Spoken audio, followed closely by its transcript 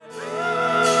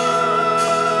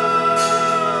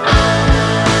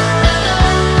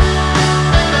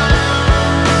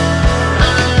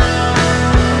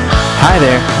Hi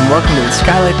there, and welcome to the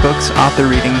Skylight Books Author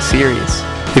Reading Series.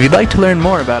 If you'd like to learn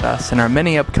more about us and our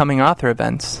many upcoming author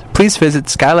events, please visit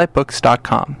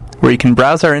skylightbooks.com, where you can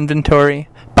browse our inventory,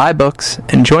 buy books,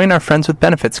 and join our Friends with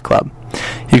Benefits Club.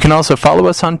 You can also follow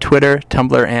us on Twitter,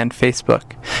 Tumblr, and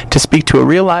Facebook. To speak to a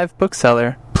real live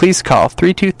bookseller, please call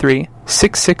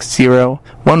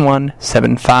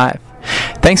 323-660-1175.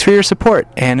 Thanks for your support,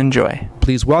 and enjoy.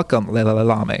 Please welcome Laila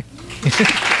Lalami.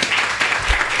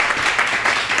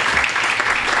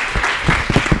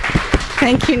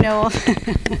 Thank you, Noel.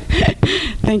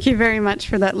 Thank you very much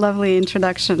for that lovely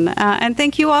introduction. And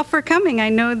thank you all for coming. I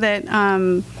know that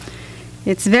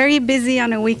it's very busy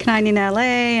on a weeknight in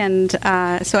LA, and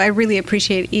so I really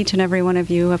appreciate each and every one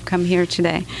of you who have come here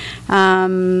today.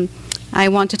 I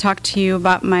want to talk to you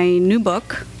about my new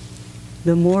book,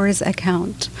 The Moor's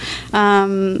Account.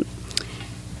 The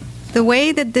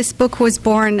way that this book was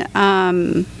born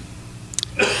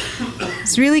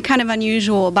it's really kind of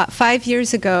unusual. About 5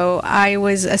 years ago, I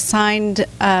was assigned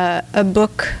a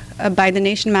book by The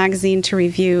Nation magazine to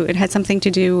review. It had something to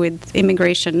do with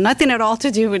immigration, nothing at all to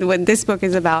do with what this book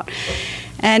is about.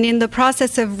 And in the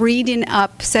process of reading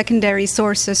up secondary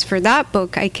sources for that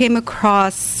book, I came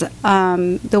across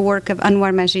the work of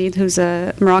Anwar Majid, who's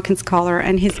a Moroccan scholar,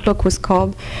 and his book was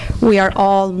called We Are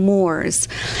All Moors.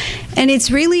 And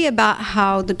it's really about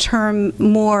how the term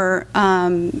Moor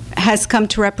has come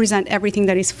to represent everything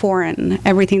that is foreign,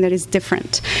 everything that is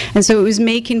different. And so it was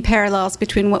making parallels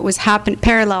between what was happening in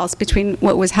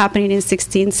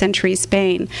 16th century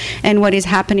Spain and what is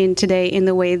happening today in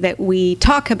the way that we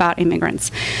talk about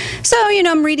immigrants. So,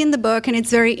 I'm reading the book, and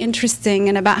it's very interesting,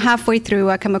 and about halfway through,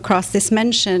 I come across this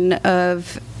mention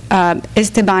of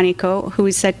Estebanico, who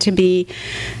is said to be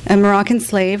a Moroccan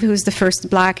slave who's the first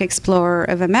black explorer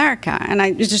of America. And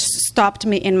it just stopped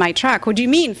me in my track. What do you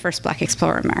mean, first black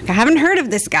explorer of America? I haven't heard of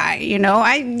this guy.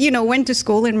 I went to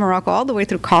school in Morocco all the way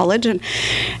through college. And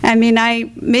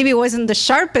I maybe wasn't the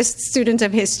sharpest student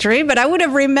of history, but I would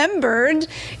have remembered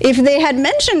if they had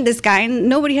mentioned this guy, and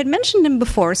nobody had mentioned him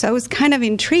before. So I was kind of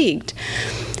intrigued.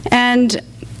 And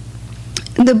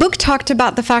the book talked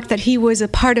about the fact that he was a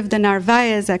part of the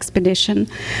Narvaez expedition,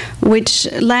 which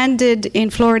landed in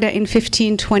Florida in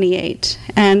 1528.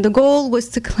 And the goal was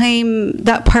to claim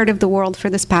that part of the world for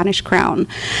the Spanish crown.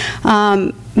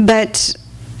 But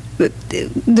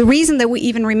the reason that we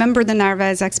even remember the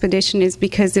Narvaez expedition is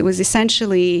because it was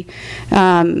essentially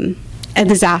a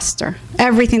disaster.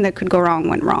 Everything that could go wrong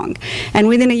went wrong. And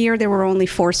within a year, there were only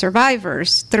 4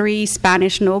 survivors, 3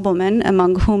 Spanish noblemen,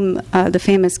 among whom the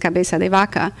famous Cabeza de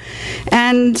Vaca,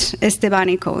 and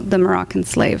Estebanico, the Moroccan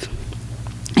slave.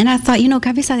 And I thought,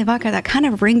 Cabeza de Vaca, that kind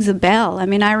of rings a bell.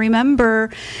 I remember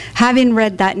having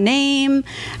read that name.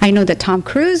 I know that Tom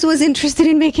Cruise was interested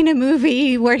in making a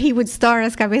movie where he would star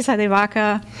as Cabeza de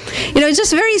Vaca.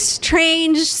 Just very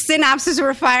strange synapses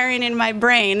were firing in my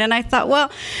brain. And I thought, well,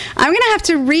 I'm going to have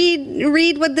to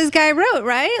read what this guy wrote,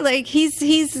 right? Like, he's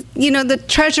the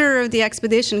treasurer of the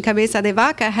expedition, Cabeza de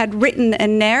Vaca, had written a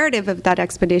narrative of that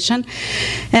expedition.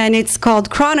 And it's called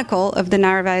Chronicle of the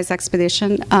Narvaez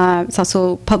Expedition. It's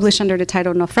also published under the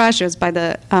title Naufragios by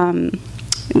the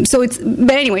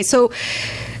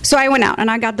so I went out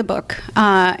and I got the book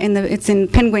it's in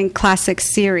Penguin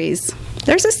Classics series.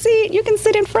 There's a seat, you can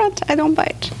sit in front. I don't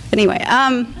bite anyway.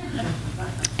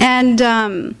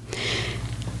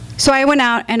 So I went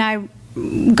out and I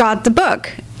got the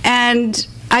book, and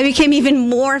I became even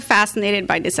more fascinated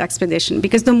by this expedition,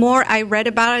 because the more I read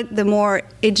about it, the more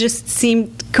it just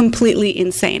seemed completely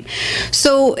insane.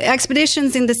 So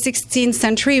expeditions in the 16th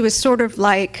century was sort of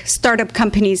like startup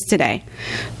companies today.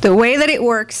 The way that it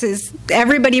works is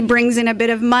everybody brings in a bit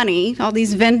of money, all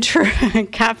these venture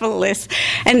capitalists,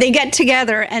 and they get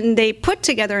together and they put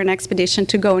together an expedition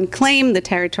to go and claim the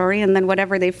territory, and then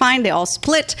whatever they find, they all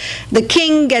split. The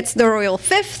king gets the royal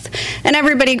fifth, and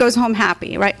everybody goes home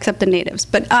happy, right, except the natives.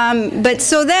 But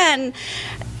so then,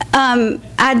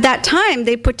 at that time,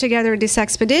 they put together this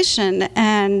expedition,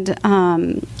 and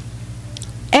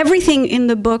everything in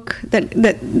the book,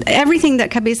 everything that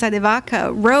Cabeza de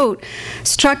Vaca wrote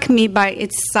struck me by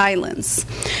its silence.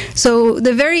 So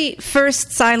the very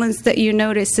first silence that you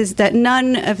notice is that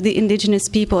none of the indigenous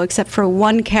people, except for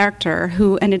one character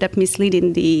who ended up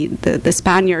misleading the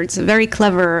Spaniards, a very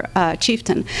clever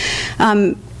chieftain,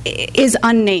 is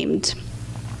unnamed.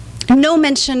 no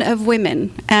mention of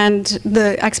women. And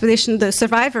the expedition, the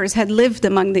survivors had lived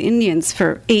among the Indians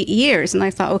for 8 years. And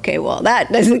I thought, okay, well,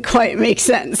 that doesn't quite make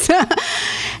sense.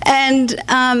 And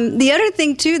the other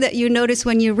thing, too, that you notice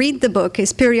when you read the book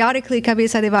is periodically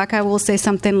Cabeza de Vaca will say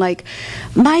something like,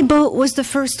 my boat was the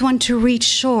first one to reach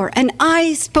shore, and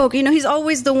I spoke. You know, he's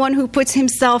always the one who puts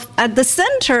himself at the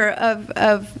center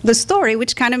of the story,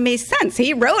 which kind of makes sense.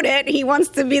 He wrote it. He wants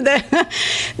to be the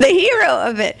hero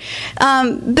of it.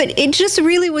 But it just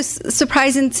really was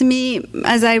surprising to me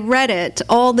as I read it,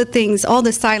 all the things, all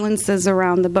the silences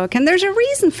around the book. And there's a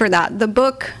reason for that. The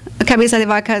book, Cabeza de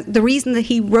Vaca, the reason that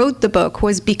he wrote the book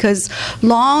was because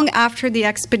long after the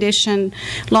expedition,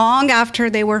 long after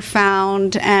they were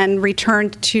found and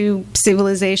returned to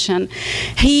civilization,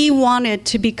 he wanted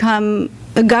to become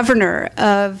a governor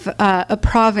of a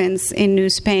province in New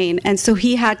Spain. And so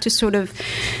he had to sort of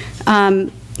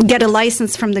get a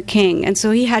license from the king. And so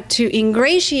he had to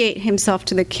ingratiate himself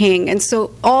to the king. And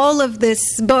so all of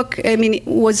this book, I mean, it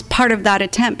was part of that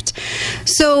attempt.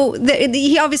 So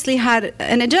he obviously had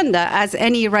an agenda, as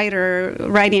any writer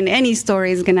writing any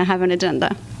story is going to have an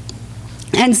agenda.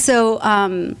 And so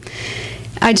I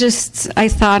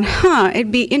thought,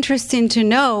 it'd be interesting to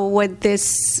know what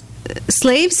this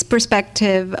slave's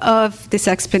perspective of this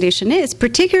expedition is,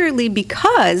 particularly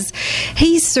because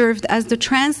he served as the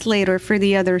translator for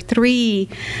the other three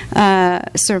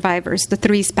survivors, the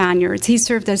three Spaniards. He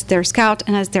served as their scout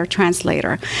and as their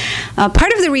translator.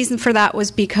 Part of the reason for that was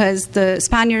because the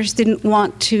Spaniards didn't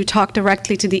want to talk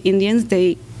directly to the Indians.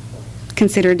 They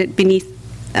considered it beneath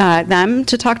them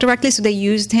to talk directly, so they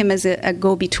used him as a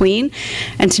go-between.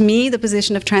 And to me, the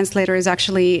position of translator is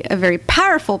actually a very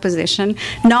powerful position,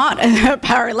 not a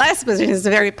powerless position. It's a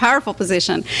very powerful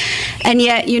position. And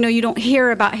yet, you know, you don't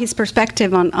hear about his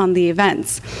perspective on the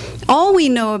events. All we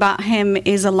know about him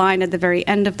is a line at the very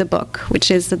end of the book,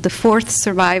 which is that the fourth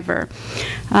survivor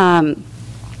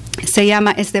se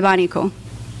llama Estebanico.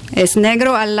 Es negro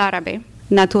al árabe,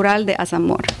 natural de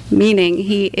Azamor. Meaning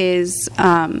he is...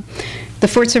 the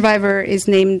fourth survivor is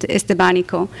named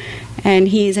Estebanico, and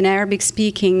he is an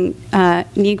Arabic-speaking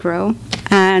Negro,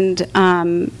 and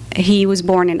he was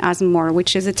born in Azamor,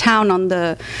 which is a town on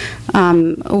the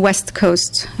west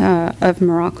coast of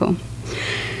Morocco.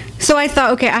 So I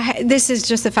thought, okay, this is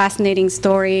just a fascinating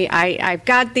story. I've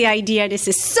got the idea. This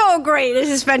is so great. This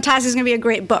is fantastic. It's going to be a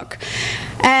great book.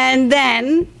 And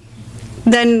then,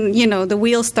 you know, the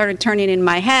wheels started turning in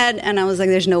my head, and I was like,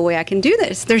 there's no way I can do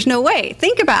this. There's no way.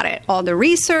 Think about it. All the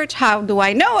research, how do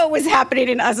I know what was happening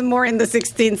in Azamor in the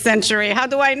 16th century? How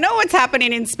do I know what's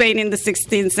happening in Spain in the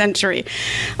 16th century?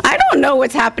 I don't know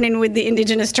what's happening with the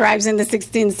indigenous tribes in the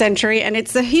 16th century, and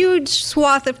it's a huge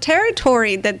swath of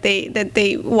territory that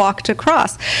they walked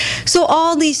across. So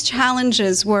all these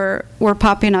challenges were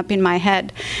popping up in my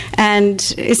head and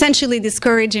essentially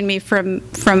discouraging me from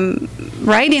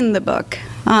writing the book.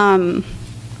 But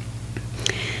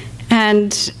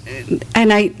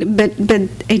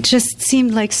it just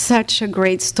seemed like such a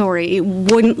great story. It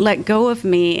wouldn't let go of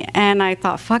me, and I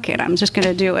thought, fuck it, I'm just going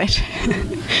to do it.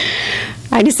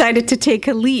 I decided to take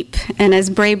a leap, and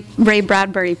as Ray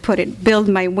Bradbury put it, build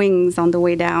my wings on the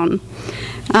way down.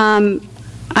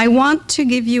 I want to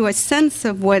give you a sense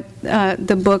of what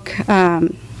the book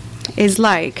is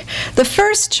like. The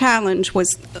first challenge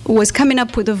was coming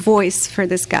up with a voice for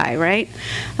this guy, right?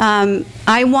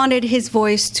 I wanted his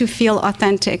voice to feel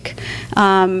authentic,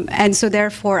 and so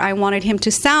therefore I wanted him to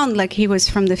sound like he was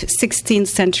from the 16th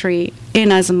century in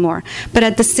Azamor. But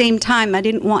at the same time, I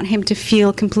didn't want him to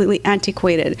feel completely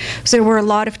antiquated. So there were a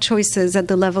lot of choices at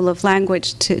the level of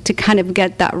language to kind of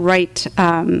get that right,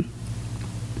 the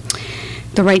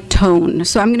right tone.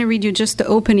 So I'm going to read you just the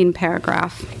opening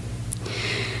paragraph.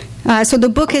 So the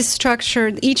book is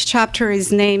structured, each chapter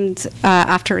is named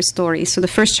after a story. So the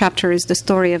first chapter is the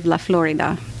story of La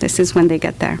Florida. This is when they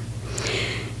get there.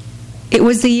 It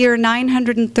was the year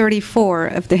 934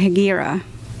 of the Hegira,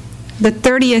 the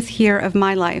 30th year of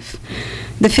my life,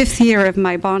 the 5th year of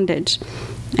my bondage,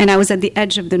 and I was at the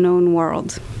edge of the known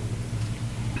world.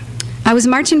 I was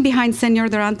marching behind Señor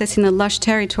Dorantes in a lush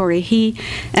territory he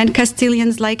and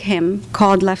Castilians like him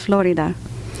called La Florida.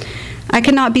 I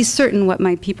cannot be certain what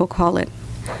my people call it.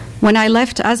 When I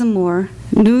left Azamor,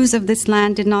 news of this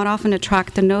land did not often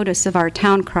attract the notice of our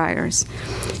town criers.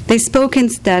 They spoke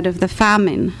instead of the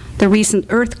famine, the recent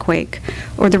earthquake,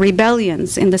 or the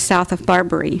rebellions in the south of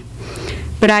Barbary.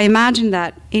 But I imagined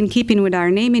that, in keeping with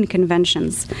our naming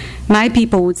conventions, my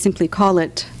people would simply call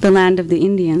it the land of the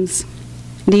Indians.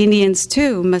 The Indians,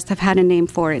 too, must have had a name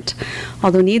for it,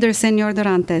 although neither Señor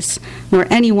Dorantes nor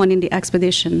anyone in the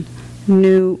expedition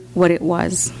knew what it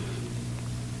was.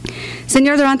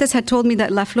 Senor Dorantes had told me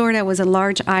that La Florida was a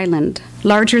large island,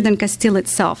 larger than Castile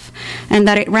itself, and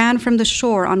that it ran from the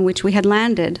shore on which we had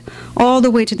landed all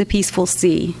the way to the peaceful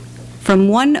sea. From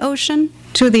one ocean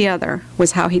to the other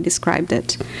was how he described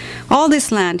it. All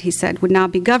this land, he said, would now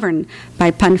be governed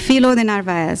by Panfilo de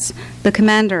Narvaez, the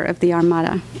commander of the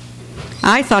Armada.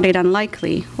 I thought it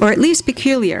unlikely, or at least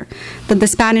peculiar, that the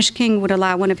Spanish king would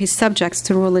allow one of his subjects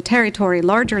to rule a territory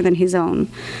larger than his own.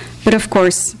 But of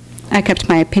course, I kept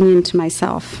my opinion to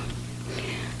myself.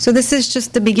 So this is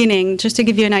just the beginning, just to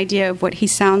give you an idea of what he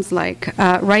sounds like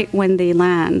right when they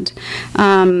land.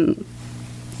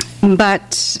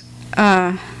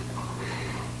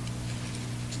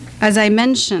 As I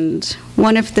mentioned,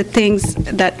 one of the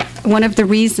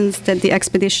reasons that the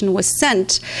expedition was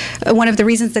sent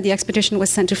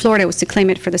to Florida was to claim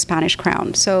it for the Spanish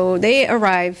crown. So they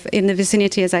arrive in the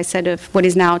vicinity, as I said, of what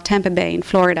is now Tampa Bay in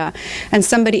Florida, and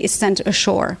somebody is sent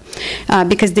ashore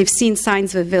because they've seen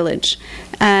signs of a village.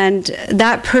 And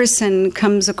that person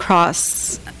comes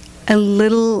across a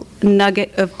little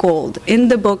nugget of gold. In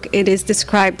the book, it is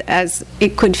described as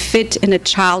it could fit in a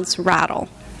child's rattle.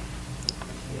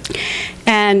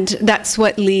 And that's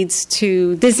what leads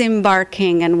to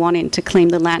disembarking and wanting to claim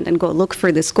the land and go look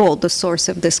for this gold, the source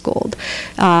of this gold.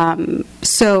 This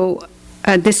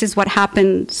is what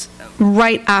happens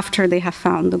right after they have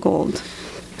found the gold,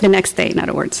 the next day, in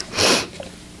other words.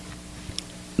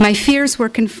 My fears were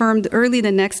confirmed early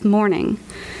the next morning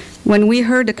when we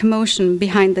heard a commotion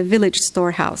behind the village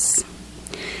storehouse.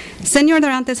 Senor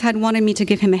Dorantes had wanted me to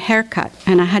give him a haircut,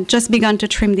 and I had just begun to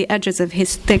trim the edges of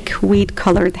his thick,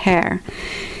 weed-colored hair.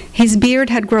 His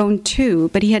beard had grown too,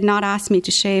 but he had not asked me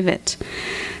to shave it.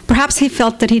 Perhaps he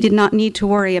felt that he did not need to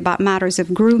worry about matters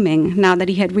of grooming now that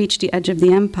he had reached the edge of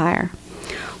the empire.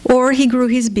 Or he grew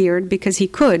his beard because he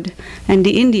could, and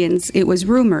the Indians, it was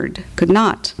rumored, could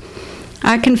not.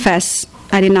 I confess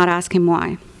I did not ask him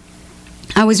why.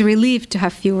 I was relieved to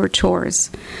have fewer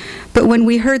chores. But when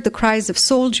we heard the cries of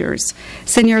soldiers,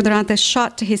 Senor Dorantes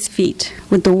shot to his feet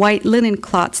with the white linen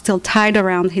cloth still tied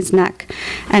around his neck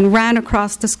and ran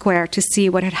across the square to see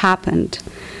what had happened.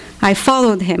 I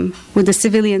followed him with the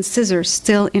civilian scissors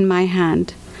still in my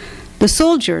hand. The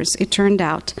soldiers, it turned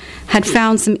out, had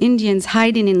found some Indians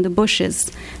hiding in the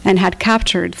bushes and had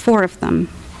captured 4 of them.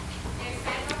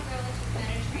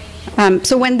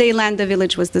 So when they land, the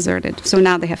village was deserted. So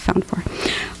now they have found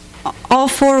 4. All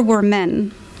 4 were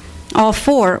men. All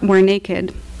 4 were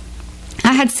naked.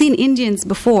 I had seen Indians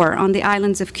before on the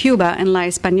islands of Cuba and La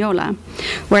Española,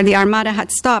 where the Armada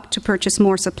had stopped to purchase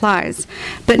more supplies,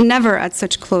 but never at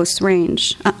such close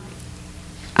range.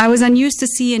 I was unused to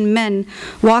seeing men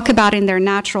walk about in their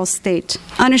natural state,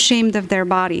 unashamed of their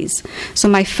bodies, so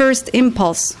my first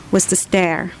impulse was to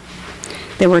stare.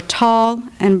 They were tall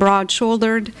and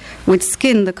broad-shouldered, with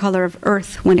skin the color of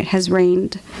earth when it has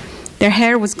rained. Their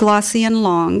hair was glossy and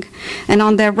long, and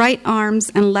on their right arms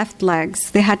and left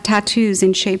legs they had tattoos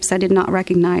in shapes I did not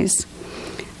recognize.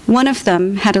 One of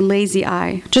them had a lazy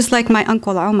eye, just like my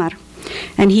Uncle Omar,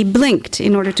 and he blinked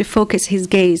in order to focus his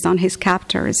gaze on his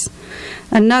captors.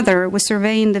 Another was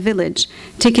surveying the village,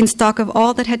 taking stock of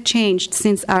all that had changed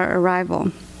since our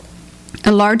arrival.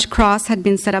 A large cross had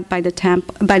been set up by the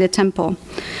temple.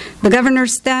 The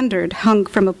governor's standard hung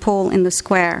from a pole in the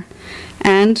square,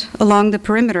 and along the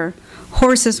perimeter,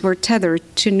 horses were tethered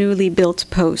to newly built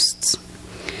posts.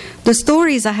 The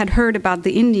stories I had heard about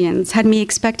the Indians had me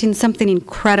expecting something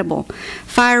incredible,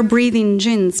 fire-breathing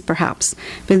jinns, perhaps,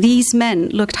 but these men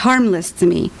looked harmless to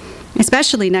me,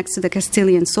 especially next to the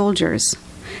Castilian soldiers.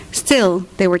 Still,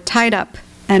 they were tied up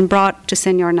and brought to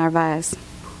Senor Narvaez.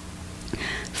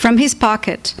 From his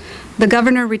pocket, the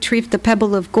governor retrieved the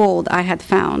pebble of gold I had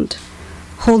found.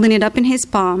 Holding it up in his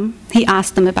palm, he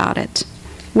asked them about it.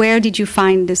 "Where did you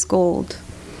find this gold?"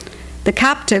 The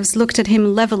captives looked at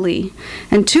him levelly,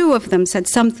 and 2 of them said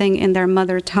something in their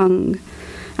mother tongue.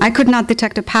 I could not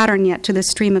detect a pattern yet to the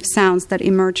stream of sounds that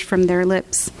emerged from their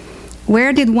lips.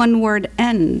 Where did one word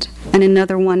end and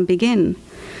another one begin?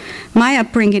 My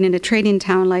upbringing in a trading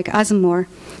town like Moor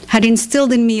had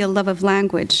instilled in me a love of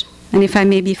language, and if I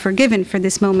may be forgiven for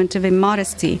this moment of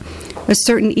immodesty, a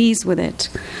certain ease with it.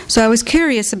 So I was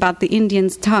curious about the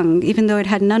Indian's tongue, even though it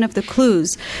had none of the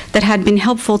clues that had been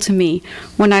helpful to me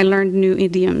when I learned new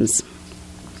idioms.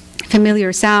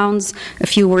 Familiar sounds, a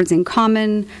few words in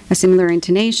common, a similar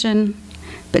intonation.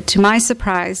 But to my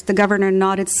surprise, the governor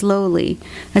nodded slowly,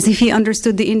 as if he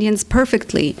understood the Indians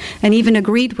perfectly and even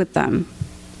agreed with them.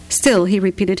 Still, he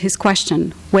repeated his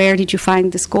question, "Where did you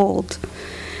find this gold?"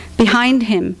 Behind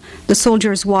him, the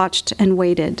soldiers watched and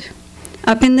waited.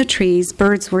 Up in the trees,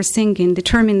 birds were singing,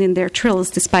 determined in their trills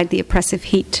despite the oppressive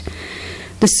heat.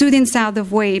 The soothing sound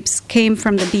of waves came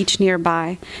from the beach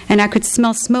nearby, and I could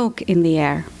smell smoke in the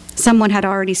air. Someone had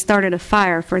already started a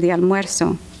fire for the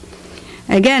almuerzo.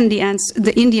 Again,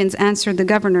 the Indians answered the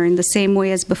governor in the same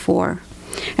way as before.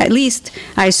 At least,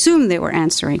 I assumed they were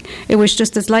answering. It was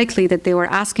just as likely that they were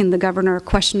asking the governor a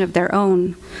question of their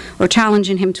own, or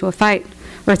challenging him to a fight,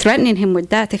 or threatening him with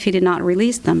death if he did not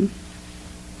release them.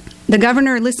 The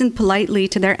governor listened politely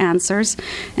to their answers,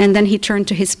 and then he turned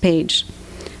to his page.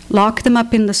 "Lock them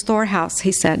up in the storehouse,"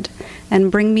 he said, "and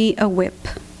bring me a whip."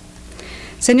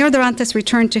 Senor Dorantes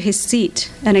returned to his seat,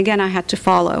 and again I had to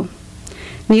follow.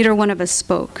 Neither one of us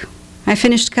spoke. I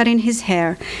finished cutting his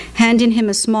hair, handing him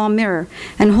a small mirror,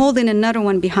 and holding another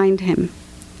one behind him.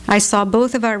 I saw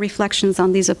both of our reflections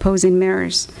on these opposing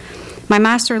mirrors. My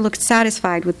master looked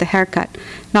satisfied with the haircut,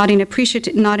 nodding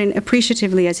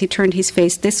appreciatively as he turned his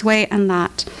face this way and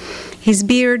that. His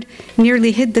beard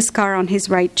nearly hid the scar on his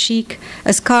right cheek,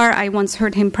 a scar I once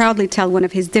heard him proudly tell one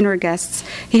of his dinner guests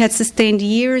he had sustained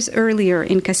years earlier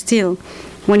in Castile,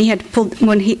 when he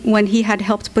had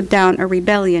helped put down a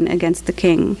rebellion against the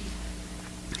king.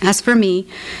 As for me,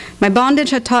 my bondage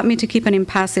had taught me to keep an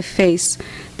impassive face,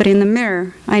 but in the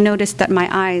mirror, I noticed that my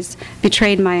eyes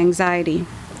betrayed my anxiety.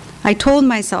 I told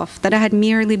myself that I had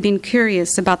merely been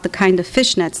curious about the kind of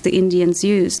fishnets the Indians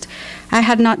used. I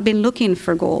had not been looking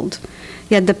for gold,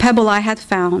 yet the pebble I had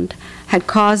found had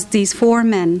caused these 4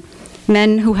 men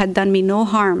who had done me no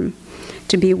harm,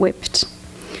 to be whipped.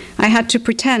 I had to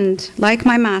pretend, like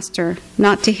my master,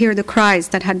 not to hear the cries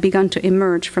that had begun to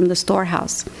emerge from the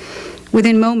storehouse.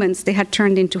 Within moments, they had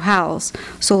turned into howls,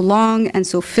 so long and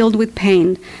so filled with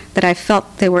pain that I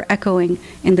felt they were echoing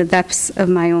in the depths of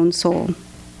my own soul.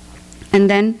 And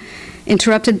then,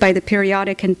 interrupted by the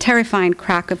periodic and terrifying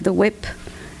crack of the whip,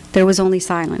 there was only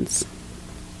silence.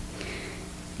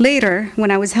 Later,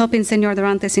 when I was helping Senor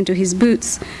Dorantes into his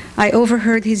boots, I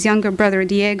overheard his younger brother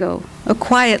Diego, a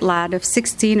quiet lad of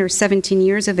 16 or 17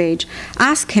 years of age,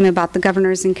 ask him about the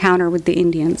governor's encounter with the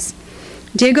Indians.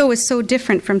 Diego was so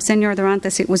different from Senor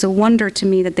Dorantes, it was a wonder to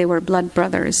me that they were blood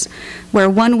brothers. Where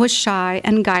one was shy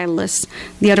and guileless,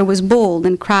 the other was bold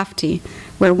and crafty.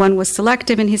 Where one was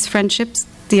selective in his friendships,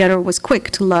 the other was quick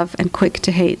to love and quick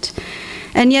to hate.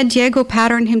 And yet Diego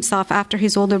patterned himself after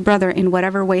his older brother in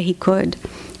whatever way he could.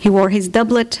 He wore his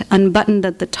doublet unbuttoned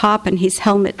at the top and his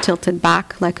helmet tilted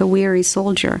back like a weary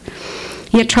soldier.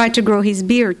 He had tried to grow his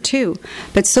beard, too,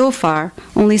 but so far,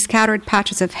 only scattered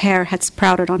patches of hair had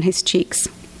sprouted on his cheeks.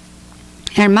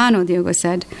 "Hermano," Diego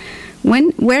said,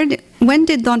 when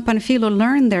did Don Panfilo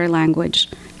learn their language?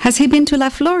 Has he been to La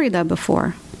Florida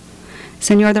before?"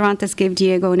 Senor Dorantes gave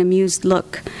Diego an amused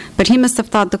look, but he must have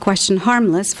thought the question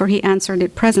harmless, for he answered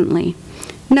it presently.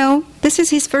 "No, this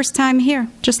is his first time here,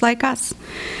 just like us.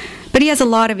 But he has a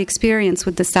lot of experience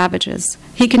with the savages.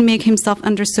 He can make himself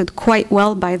understood quite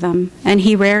well by them, and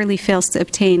he rarely fails to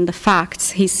obtain the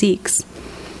facts he seeks."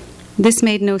 This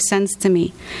made no sense to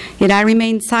me, yet I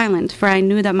remained silent, for I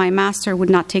knew that my master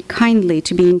would not take kindly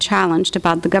to being challenged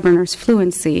about the governor's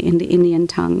fluency in the Indian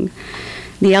tongue.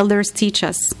 The elders teach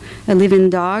us, a living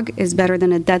dog is better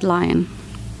than a dead lion.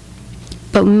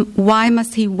 "But why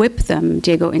must he whip them?"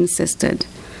 Diego insisted.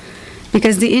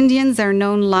 "Because the Indians are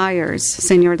known liars,"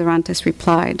 Senor Dorantes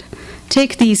replied.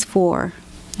 "Take these 4.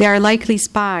 They are likely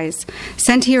spies,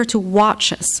 sent here to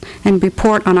watch us and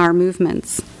report on our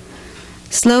movements."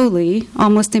 Slowly,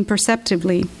 almost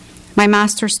imperceptibly, my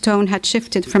master's tone had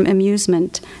shifted from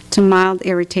amusement to mild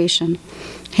irritation.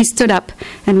 He stood up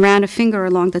and ran a finger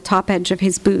along the top edge of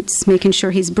his boots, making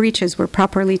sure his breeches were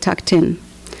properly tucked in.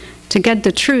 "To get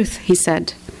the truth," he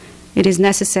said, "it is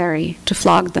necessary to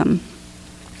flog them."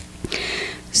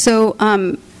 So,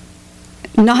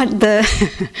 not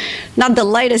the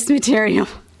lightest material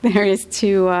there is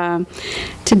to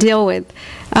deal with,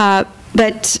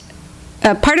 but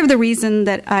part of the reason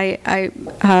that I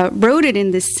wrote it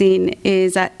in this scene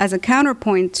is as a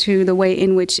counterpoint to the way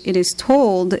in which it is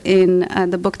told in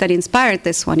the book that inspired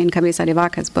this one, in Cabeza de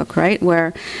Vaca's book, right,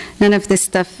 where none of this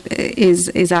stuff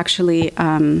is actually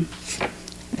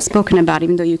spoken about,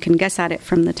 even though you can guess at it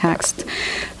from the text.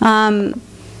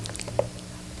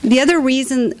 The other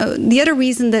reason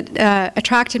that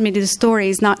attracted me to the story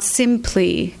is not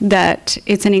simply that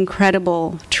it's an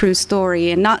incredible true story,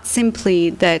 and not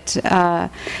simply that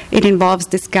it involves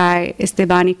this guy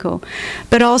Estebanico,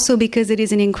 but also because it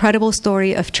is an incredible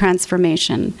story of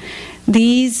transformation.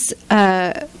 these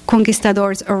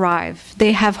conquistadors arrive.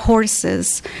 They have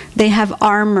horses, they have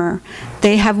armor,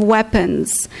 they have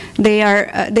weapons, they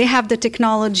have the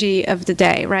technology of the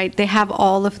day, right? They have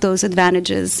all of those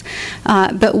advantages.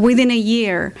 But within a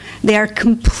year, they are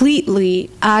completely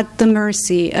at the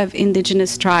mercy of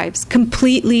indigenous tribes,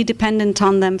 completely dependent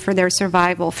on them for their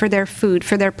survival, for their food,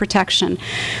 for their protection,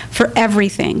 for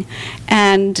everything.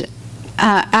 And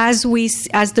as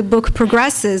the book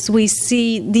progresses, we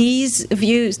see these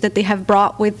views that they have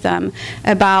brought with them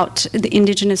about the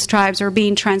indigenous tribes are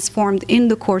being transformed in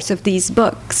the course of these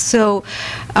books. So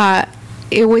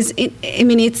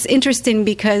it's interesting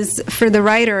because for the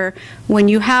writer, when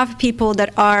you have people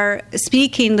that are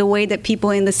speaking the way that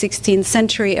people in the 16th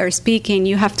century are speaking,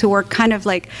 you have to work kind of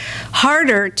like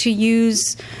harder to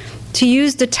use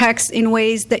the text in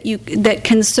ways that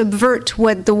can subvert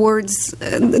what the words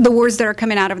that are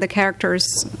coming out of the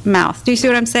character's mouth. Do you see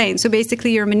what I'm saying? So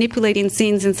basically, you're manipulating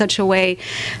scenes in such a way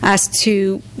as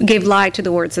to give lie to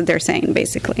the words that they're saying,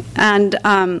 basically. And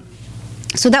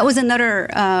so that was another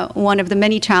one of the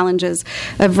many challenges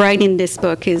of writing this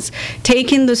book, is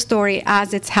taking the story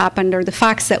as it's happened, or the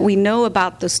facts that we know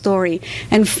about the story,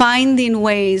 and finding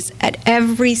ways at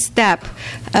every step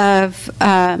of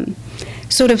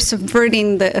sort of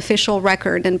subverting the official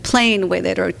record and playing with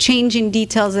it, or changing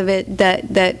details of it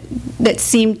that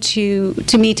seem to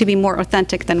me to be more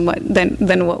authentic than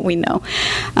what we know.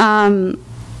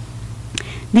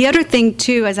 The other thing,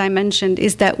 too, as I mentioned,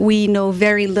 is that we know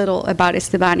very little about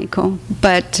Estebanico,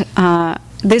 but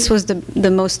this was the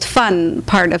most fun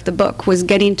part of the book, was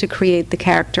getting to create the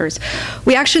characters.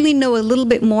 We actually know a little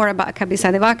bit more about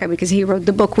Cabeza de Vaca because he wrote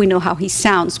the book. We know how he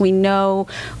sounds. We know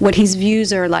what his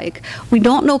views are like. We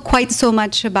don't know quite so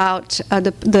much about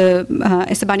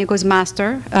Estebanico's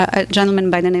master, a gentleman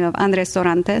by the name of Andres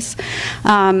Dorantes,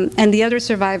 and the other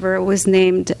survivor was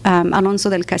named Alonso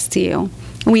del Castillo.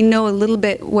 We know a little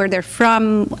bit where they're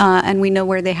from, and we know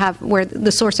where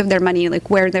the source of their money, like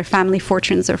where their family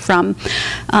fortunes are from,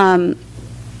 and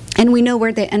we know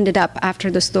where they ended up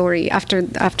after the story, after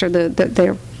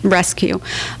their rescue.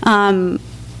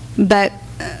 But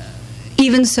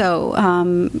even so,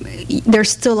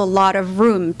 there's still a lot of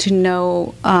room to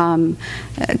know them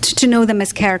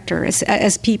as characters,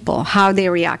 as people, how they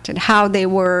reacted, how they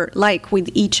were like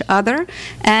with each other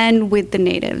and with the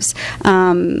natives.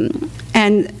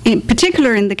 And in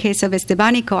particular, in the case of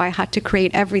Estebanico, I had to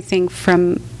create everything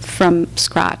from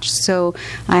scratch. So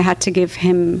I had to give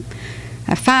him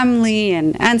a family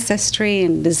and ancestry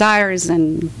and desires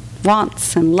and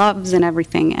wants and loves and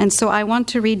everything. And so I want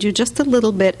to read you just a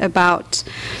little bit about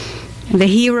the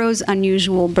hero's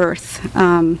unusual birth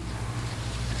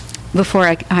before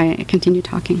I continue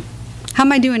talking. How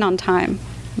am I doing on time?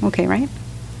 Okay, right?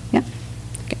 Yeah?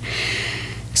 Okay.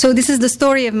 So this is the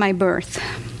story of my birth.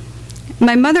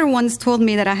 My mother once told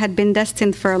me that I had been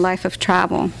destined for a life of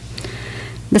travel.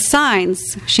 The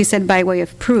signs, she said by way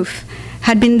of proof,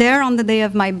 had been there on the day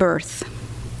of my birth.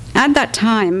 At that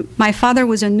time, my father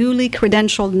was a newly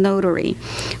credentialed notary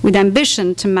with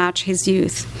ambition to match his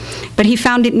youth, but he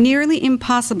found it nearly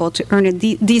impossible to earn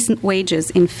decent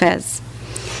wages in Fez.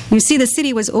 You see, the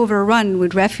city was overrun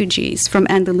with refugees from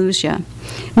Andalusia,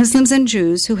 Muslims and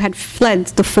Jews who had fled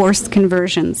the forced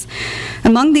conversions.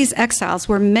 Among these exiles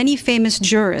were many famous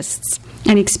jurists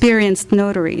and experienced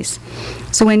notaries.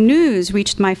 So when news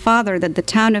reached my father that the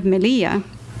town of Melilla,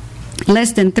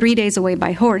 less than 3 days away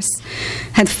by horse,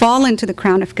 had fallen to the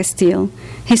crown of Castile,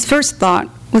 his first thought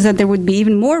was that there would be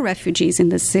even more refugees in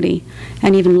the city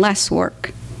and even less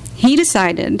work. He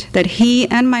decided that he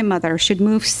and my mother should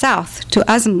move south to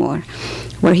Moor,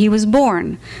 where he was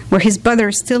born, where his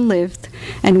brothers still lived,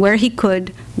 and where he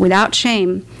could, without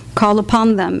shame, call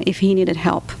upon them if he needed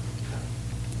help.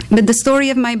 But the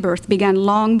story of my birth began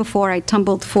long before I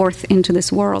tumbled forth into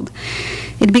this world.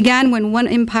 It began when one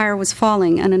empire was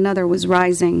falling and another was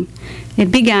rising.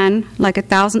 It began, like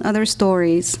 1,000 other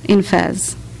stories, in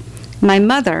Fez. My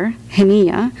mother,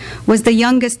 Henia, was the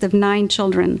youngest of 9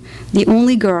 children, the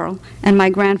only girl, and my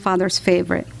grandfather's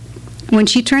favorite. When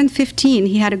she turned 15,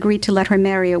 he had agreed to let her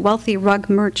marry a wealthy rug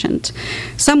merchant,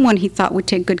 someone he thought would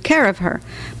take good care of her,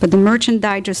 but the merchant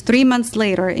died just 3 months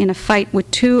later in a fight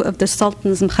with 2 of the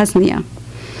Sultan's Mkhaznia.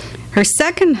 Her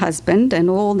second husband, an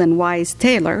old and wise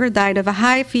tailor, died of a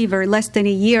high fever less than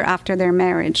a year after their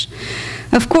marriage.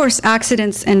 Of course,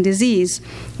 accidents and disease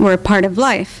were a part of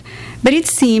life, but it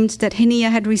seemed that Henia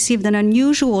had received an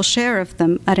unusual share of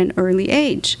them at an early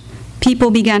age. People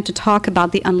began to talk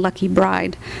about the unlucky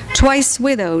bride, twice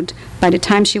widowed by the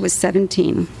time she was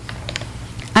 17.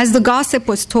 As the gossip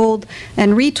was told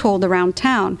and retold around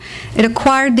town, it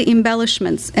acquired the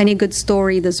embellishments any good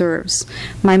story deserves.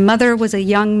 My mother was a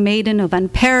young maiden of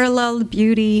unparalleled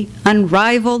beauty,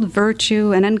 unrivaled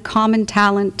virtue, and uncommon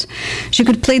talent. She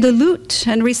could play the lute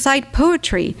and recite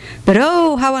poetry, but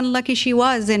oh, how unlucky she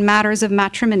was in matters of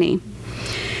matrimony.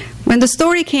 When the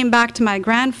story came back to my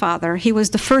grandfather, he was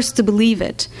the first to believe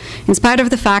it, in spite of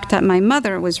the fact that my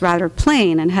mother was rather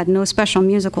plain and had no special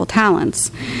musical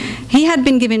talents. He had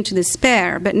been given to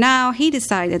despair, but now he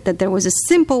decided that there was a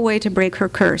simple way to break her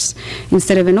curse.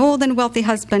 Instead of an old and wealthy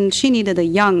husband, she needed a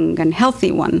young and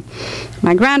healthy one.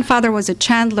 My grandfather was a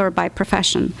chandler by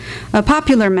profession, a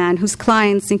popular man whose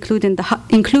clients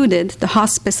included the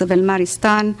Hospice of El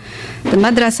Maristan, the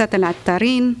Madrasat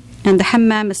al-Attarin, and the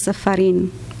Hammam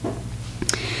al-Safarin.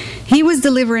 He was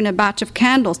delivering a batch of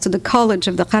candles to the College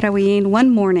of the Qarawiyyin one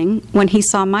morning when he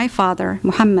saw my father,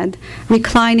 Muhammad,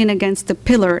 reclining against the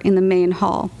pillar in the main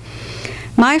hall.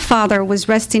 My father was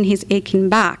resting his aching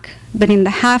back, but in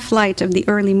the half-light of the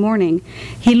early morning,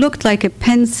 he looked like a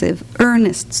pensive,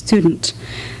 earnest student.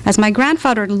 As my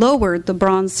grandfather lowered the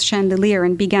bronze chandelier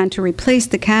and began to replace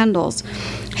the candles,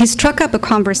 he struck up a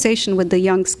conversation with the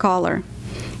young scholar.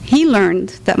 He learned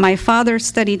that my father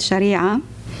studied Sharia,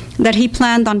 that he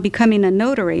planned on becoming a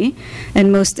notary,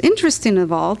 and most interesting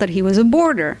of all, that he was a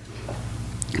boarder.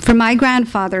 For my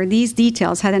grandfather, these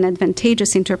details had an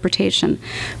advantageous interpretation.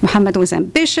 Muhammad was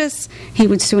ambitious, he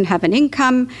would soon have an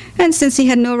income, and since he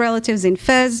had no relatives in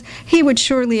Fez, he would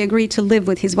surely agree to live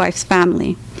with his wife's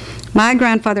family. My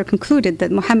grandfather concluded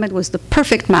that Muhammad was the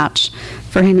perfect match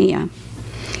for Hania.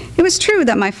 It was true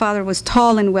that my father was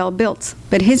tall and well-built,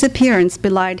 but his appearance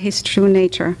belied his true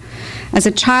nature. As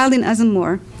a child in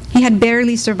Azamur, he had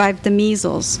barely survived the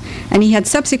measles, and he had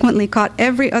subsequently caught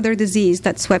every other disease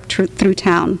that swept through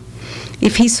town.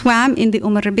 If he swam in the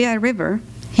Rabi'a River,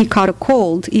 he caught a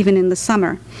cold even in the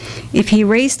summer. If he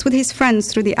raced with his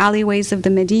friends through the alleyways of the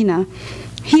Medina,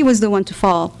 he was the one to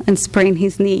fall and sprain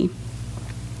his knee.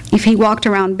 If he walked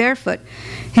around barefoot,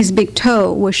 his big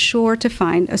toe was sure to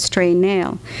find a stray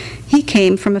nail. He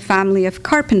came from a family of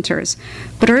carpenters,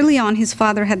 but early on his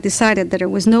father had decided that there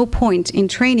was no point in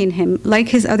training him, like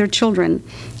his other children,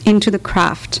 into the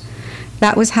craft.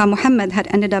 That was how Muhammad had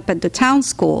ended up at the town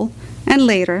school and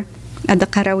later at the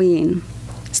Qarawiyyin.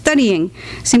 Studying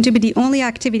seemed to be the only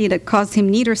activity that caused him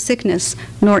neither sickness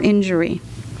nor injury.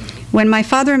 When my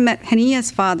father met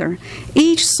Hania's father,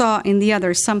 each saw in the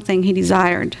other something he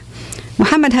desired.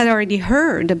 Muhammad had already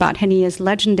heard about Hania's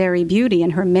legendary beauty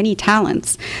and her many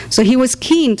talents, so he was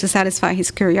keen to satisfy his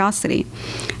curiosity.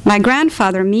 My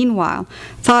grandfather, meanwhile,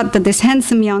 thought that this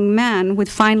handsome young man would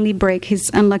finally break his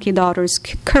unlucky daughter's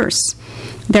curse.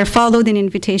 There followed an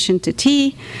invitation to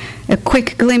tea, a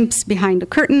quick glimpse behind the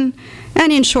curtain,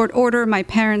 and in short order, my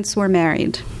parents were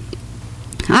married.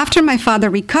 After my father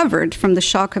recovered from the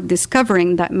shock of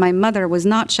discovering that my mother was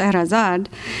not Shahrazad,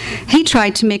 he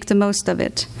tried to make the most of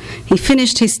it. He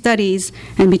finished his studies,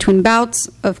 and between bouts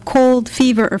of cold,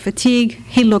 fever, or fatigue,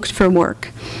 he looked for work.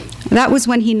 That was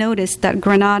when he noticed that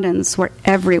Grenadans were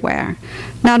everywhere.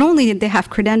 Not only did they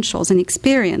have credentials and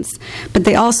experience, but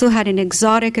they also had an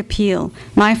exotic appeal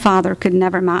my father could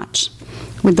never match.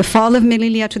 With the fall of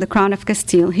Melilla to the crown of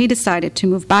Castile, he decided to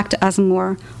move back to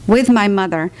Azamur with my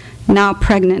mother, now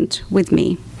pregnant with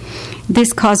me.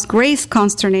 This caused great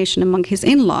consternation among his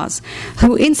in-laws,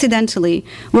 who incidentally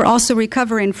were also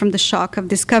recovering from the shock of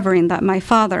discovering that my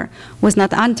father was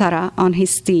not Antara on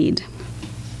his steed.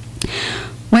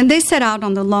 When they set out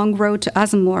on the long road to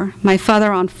Azamur, my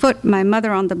father on foot, my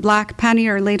mother on the black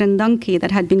pannier-laden donkey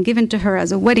that had been given to her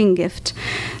as a wedding gift,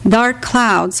 dark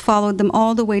clouds followed them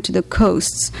all the way to the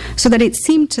coasts, so that it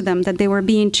seemed to them that they were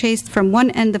being chased from one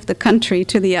end of the country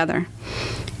to the other.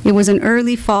 It was an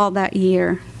early fall that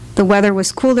year. The weather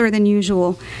was cooler than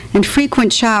usual, and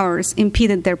frequent showers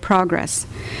impeded their progress.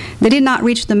 They did not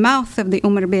reach the mouth of the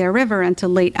Rabi'a River until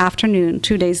late afternoon,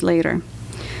 2 days later.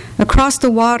 Across the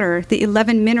water, the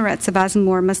 11 minarets of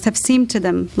Azamur must have seemed to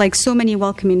them like so many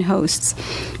welcoming hosts.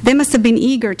 They must have been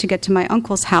eager to get to my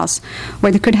uncle's house,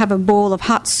 where they could have a bowl of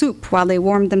hot soup while they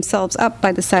warmed themselves up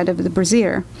by the side of the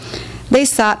brazier. They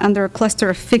sat under a cluster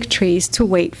of fig trees to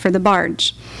wait for the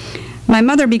barge. My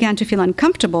mother began to feel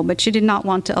uncomfortable, but she did not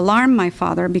want to alarm my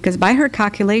father because by her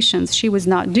calculations, she was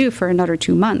not due for another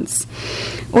 2 months.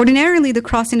 Ordinarily, the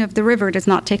crossing of the river does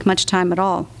not take much time at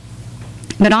all.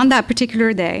 But on that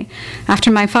particular day,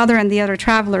 after my father and the other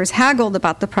travelers haggled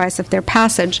about the price of their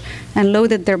passage and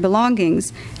loaded their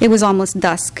belongings, it was almost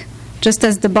dusk. Just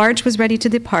as the barge was ready to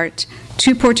depart,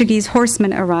 2 Portuguese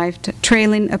horsemen arrived,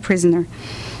 trailing a prisoner.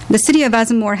 The city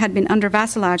of Moor had been under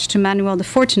vassalage to Manuel the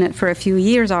Fortunate for a few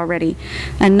years already,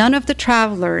 and none of the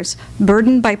travelers,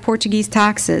 burdened by Portuguese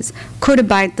taxes, could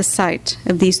abide the sight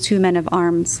of these 2 men of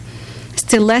arms.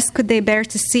 Still less could they bear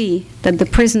to see that the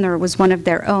prisoner was one of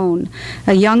their own,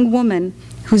 a young woman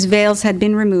whose veils had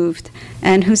been removed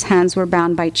and whose hands were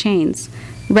bound by chains.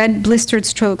 Red blistered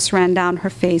strokes ran down her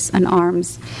face and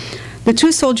arms. The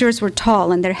 2 soldiers were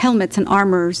tall, and their helmets and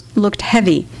armors looked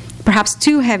heavy, perhaps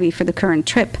too heavy for the current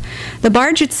trip. The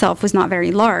barge itself was not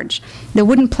very large. The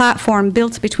wooden platform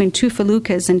built between 2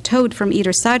 feluccas and towed from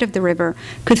either side of the river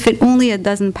could fit only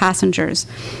 12 passengers.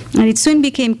 And it soon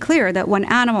became clear that one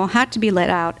animal had to be let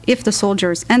out if the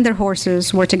soldiers and their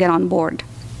horses were to get on board.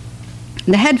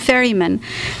 The head ferryman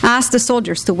asked the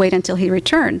soldiers to wait until he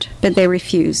returned, but they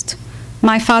refused.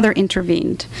 My father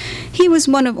intervened. He was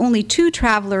one of only 2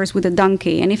 travelers with a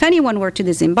donkey, and if anyone were to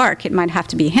disembark, it might have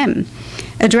to be him.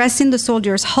 Addressing the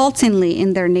soldiers haltingly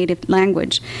in their native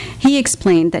language, he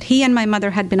explained that he and my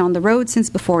mother had been on the road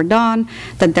since before dawn,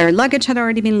 that their luggage had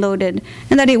already been loaded,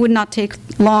 and that it would not take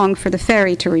long for the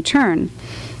ferry to return.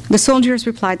 The soldiers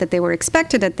replied that they were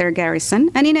expected at their garrison,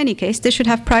 and in any case, they should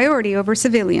have priority over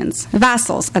civilians,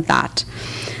 vassals at that.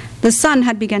 The sun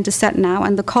had begun to set now,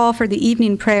 and the call for the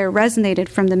evening prayer resonated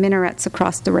from the minarets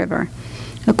across the river.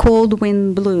 A cold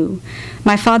wind blew.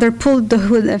 My father pulled the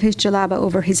hood of his jalaba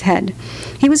over his head.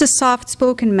 He was a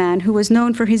soft-spoken man who was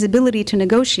known for his ability to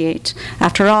negotiate.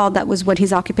 After all, that was what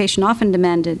his occupation often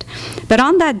demanded. But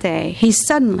on that day, he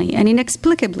suddenly and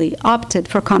inexplicably opted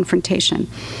for confrontation.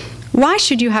 "Why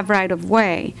should you have right of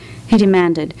way?" he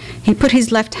demanded. He put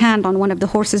his left hand on one of the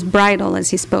horse's bridle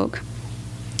as he spoke.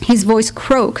 His voice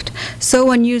croaked, so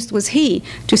unused was he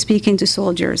to speaking to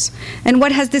soldiers. "And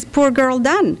what has this poor girl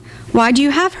done? Why do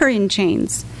you have her in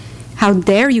chains?" "How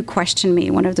dare you question me?"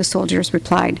 one of the soldiers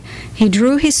replied. He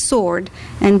drew his sword,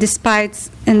 and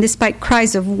despite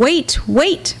cries of "Wait,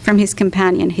 wait!" from his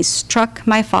companion, he struck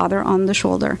my father on the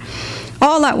shoulder.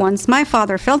 All at once, my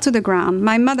father fell to the ground,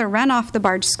 my mother ran off the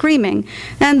barge screaming,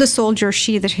 and the soldier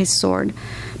sheathed his sword.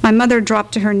 My mother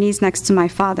dropped to her knees next to my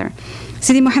father.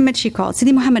 "Sidi Muhammad," she called.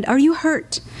 "Sidi Muhammad, are you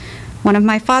hurt?" On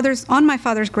my father's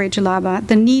great jalaba,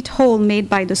 the neat hole made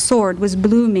by the sword was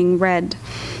blooming red.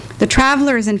 The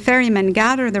travelers and ferrymen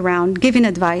gathered around, giving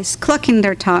advice, clucking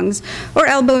their tongues, or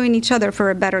elbowing each other for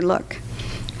a better look.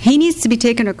 "He needs to be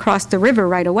taken across the river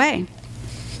right away."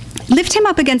 "Lift him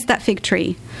up against that fig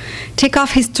tree." "Take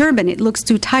off his turban, it looks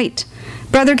too tight."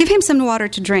 "Brother, give him some water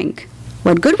to drink."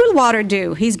 "What good will water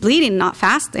do? He's bleeding, not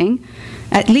fasting."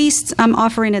 "At least I'm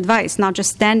offering advice, not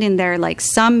just standing there like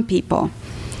some people."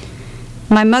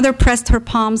 My mother pressed her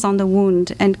palms on the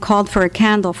wound and called for a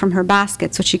candle from her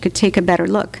basket so she could take a better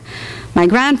look. My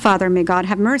grandfather, may God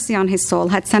have mercy on his soul,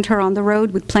 had sent her on the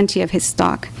road with plenty of his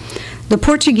stock. The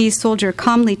Portuguese soldier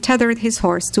calmly tethered his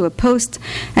horse to a post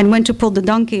and went to pull the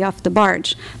donkey off the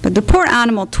barge, but the poor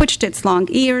animal twitched its long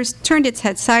ears, turned its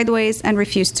head sideways, and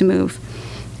refused to move.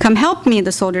 "Come help me,"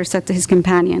 the soldier said to his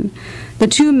companion. The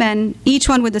 2 men, each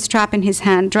one with a strap in his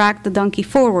hand, dragged the donkey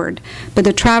forward, but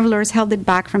the travelers held it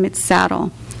back from its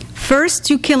saddle. "First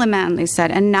you kill a man," they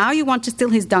said, "and now you want to steal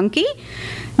his donkey?"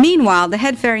 Meanwhile, the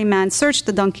head ferryman searched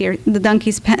the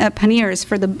donkey's panniers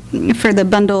for the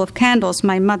bundle of candles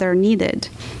my mother needed.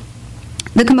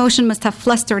 The commotion must have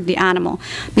flustered the animal,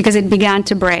 because it began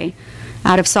to bray.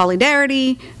 Out of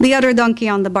solidarity, the other donkey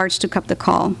on the barge took up the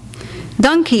call.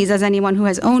 Donkeys, as anyone who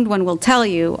has owned one will tell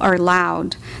you, are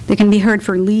loud. They can be heard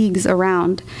for leagues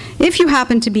around. If you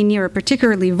happen to be near a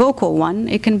particularly vocal one,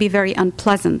 it can be very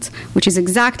unpleasant, which is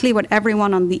exactly what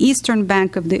everyone on the eastern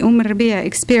bank of the Rabia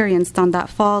experienced on that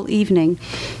fall evening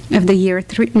of the year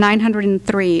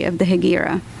 903 of the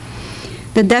Hegira.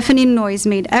 The deafening noise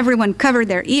made everyone cover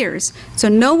their ears, so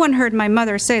no one heard my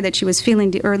mother say that she was feeling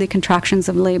the early contractions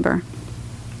of labor.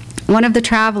 One of the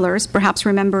travelers, perhaps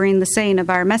remembering the saying of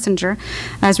our messenger,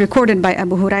 as recorded by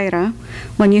Abu Huraira,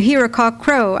 "When you hear a cock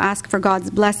crow, ask for God's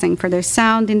blessing, for their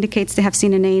sound indicates they have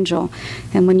seen an angel.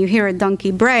 And when you hear a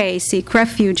donkey bray, seek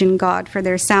refuge in God, for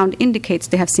their sound indicates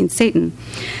they have seen Satan,"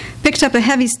 picked up a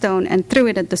heavy stone and threw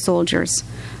it at the soldiers.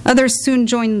 Others soon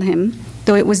joined him,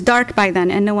 though it was dark by then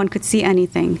and no one could see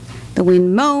anything. The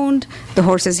wind moaned, the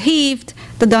horses heaved,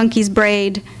 the donkeys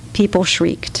brayed, people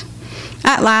shrieked.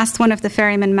 At last, one of the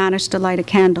ferrymen managed to light a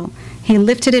candle. He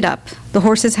lifted it up. The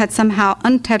horses had somehow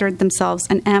untethered themselves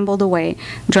and ambled away,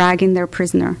 dragging their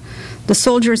prisoner. The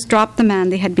soldiers dropped the man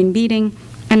they had been beating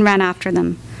and ran after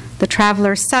them. The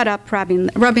travelers sat up,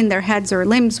 rubbing their heads or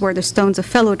limbs where the stones of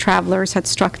fellow travelers had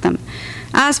struck them.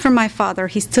 As for my father,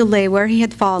 he still lay where he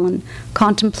had fallen,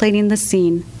 contemplating the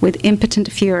scene with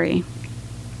impotent fury.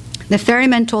 The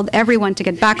ferryman told everyone to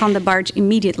get back on the barge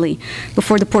immediately,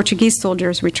 before the Portuguese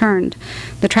soldiers returned.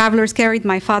 The travelers carried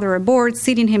my father aboard,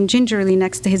 seating him gingerly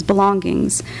next to his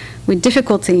belongings. With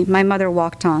difficulty, my mother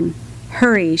walked on.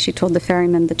 "Hurry," she told the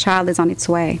ferryman, "the child is on its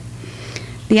way."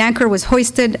 The anchor was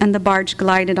hoisted, and the barge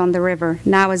glided on the river,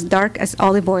 now as dark as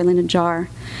olive oil in a jar.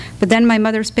 By then, my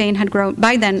mother's pain had grown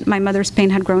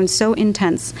so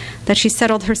intense that she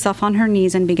settled herself on her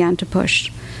knees and began to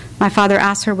push. My father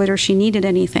asked her whether she needed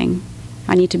anything.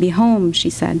 "I need to be home," she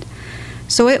said.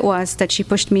 So it was that she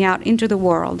pushed me out into the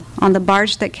world, on the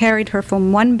barge that carried her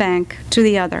from one bank to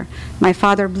the other, my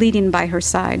father bleeding by her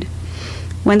side.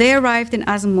 When they arrived in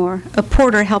Azamor, a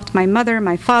porter helped my mother,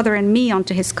 my father, and me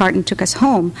onto his cart and took us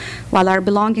home, while our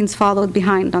belongings followed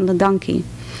behind on the donkey.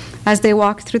 As they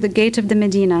walked through the gate of the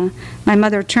Medina, my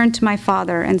mother turned to my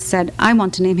father and said, "I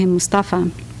want to name him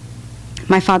Mustafa."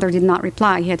 My father did not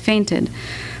reply. He had fainted.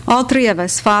 All three of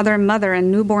us, father, mother,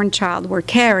 and newborn child, were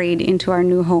carried into our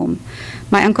new home.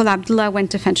 My uncle Abdullah went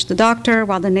to fetch the doctor,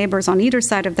 while the neighbors on either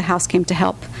side of the house came to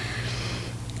help.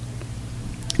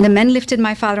 The men lifted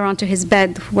my father onto his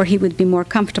bed where he would be more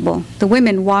comfortable. The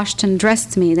women washed and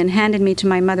dressed me, then handed me to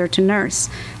my mother to nurse.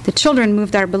 The children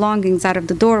moved our belongings out of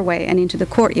the doorway and into the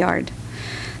courtyard.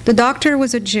 The doctor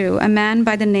was a Jew, a man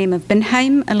by the name of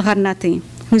Benhaim al-Gharnati,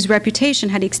 whose reputation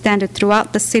had extended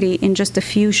throughout the city in just a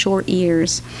few short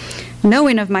years.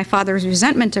 Knowing of my father's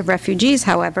resentment of refugees,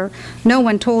 however, no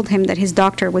one told him that his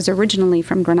doctor was originally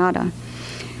from Granada.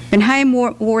 Benhaim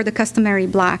wore the customary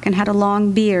black and had a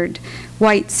long beard,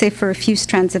 white save for a few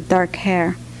strands of dark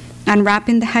hair.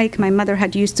 Unwrapping the haik my mother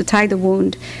had used to tie the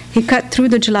wound, he cut through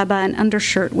the jalaba and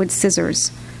undershirt with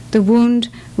scissors. The wound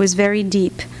was very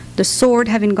deep, the sword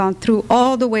having gone through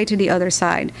all the way to the other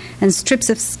side, and strips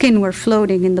of skin were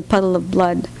floating in the puddle of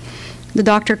blood. The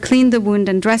doctor cleaned the wound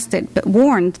and dressed it, but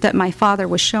warned that my father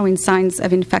was showing signs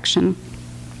of infection.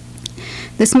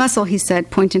 "This muscle," he said,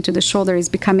 pointing to the shoulder, "is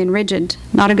becoming rigid.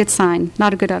 Not a good sign,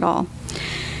 not good at all."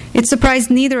 It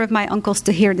surprised neither of my uncles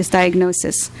to hear this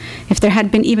diagnosis. If there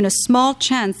had been even a small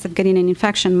chance of getting an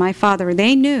infection, my father,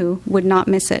 they knew, would not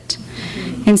miss it.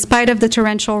 In spite of the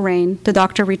torrential rain, the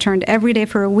doctor returned every day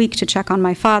for a week to check on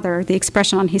my father, the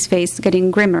expression on his face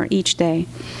getting grimmer each day.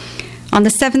 On the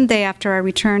 7th day after I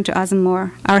returned to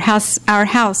Azamor, our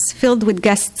house filled with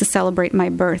guests to celebrate my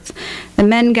birth. The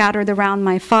men gathered around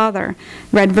my father,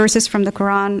 read verses from the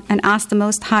Quran, and asked the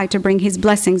Most High to bring his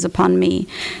blessings upon me.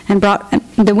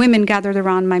 The women gathered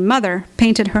around my mother,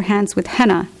 painted her hands with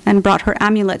henna, and brought her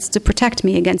amulets to protect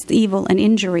me against evil and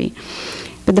injury.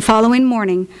 But the following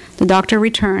morning, the doctor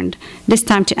returned, this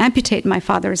time to amputate my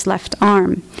father's left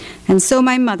arm. And so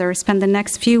my mother spent the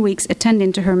next few weeks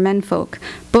attending to her menfolk,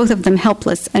 both of them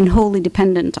helpless and wholly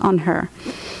dependent on her.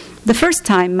 The first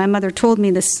time my mother told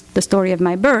me the story of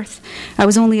my birth, I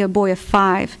was only a boy of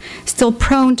 5, still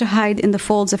prone to hide in the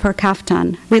folds of her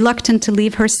kaftan, reluctant to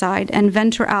leave her side and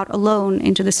venture out alone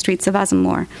into the streets of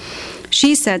Azamor.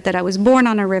 She said that I was born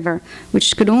on a river,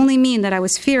 which could only mean that I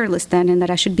was fearless then and that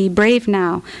I should be brave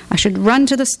now. I should run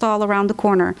to the stall around the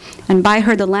corner and buy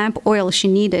her the lamp oil she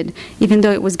needed, even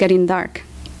though it was getting dark.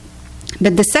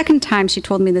 But the second time she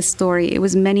told me this story, it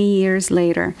was many years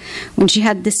later, when she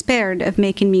had despaired of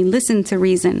making me listen to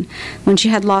reason, when she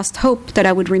had lost hope that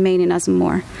I would remain in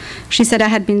Azamor. She said I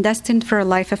had been destined for a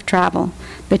life of travel,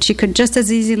 but she could just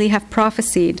as easily have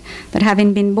prophesied that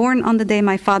having been born on the day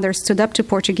my father stood up to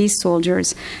Portuguese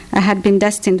soldiers, I had been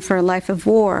destined for a life of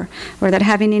war, or that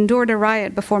having endured a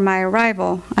riot before my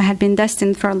arrival, I had been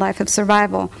destined for a life of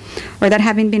survival, or that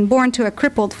having been born to a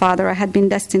crippled father, I had been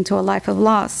destined to a life of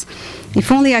loss. If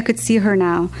only I could see her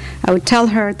now, I would tell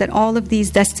her that all of these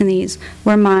destinies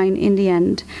were mine in the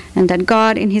end, and that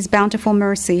God, in his bountiful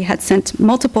mercy, had sent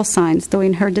multiple signs, though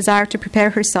in her desire to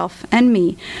prepare herself and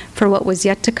me for what was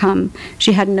yet to come,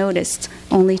 she had noticed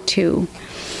only 2.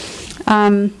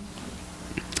 I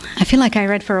feel like I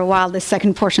read for a while this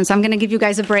second portion, so I'm going to give you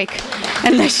guys a break.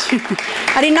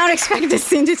 I did not expect this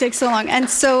scene to take so long. And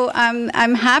so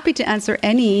I'm happy to answer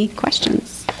any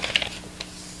questions.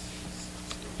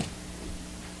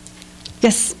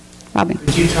 Yes, Robin.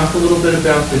 Could you talk a little bit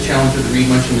about the challenge of the read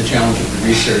much and the challenge of the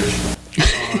research?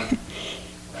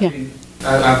 Yeah. I mean,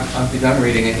 I've begun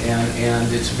reading it,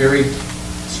 and it's very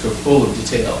sort of full of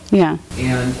detail. Yeah.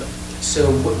 And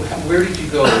so where did you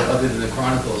go, other than the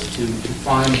chronicles, to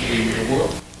find the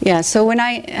world? Yeah, so when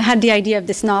I had the idea of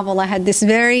this novel, I had this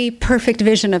very perfect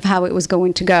vision of how it was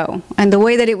going to go. And the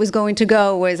way that it was going to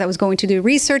go was I was going to do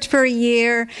research for a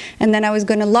year, and then I was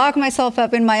going to lock myself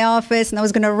up in my office, and I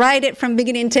was going to write it from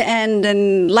beginning to end,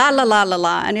 and la, la, la, la,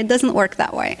 la. And it doesn't work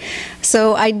that way.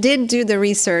 So I did do the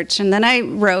research, and then I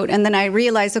wrote, and then I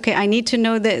realized, okay, I need to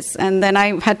know this. And then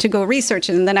I had to go research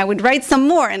it, and then I would write some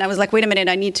more. And I was like, wait a minute,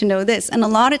 I need to know this. And a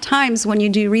lot of times when you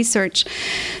do research,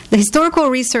 the historical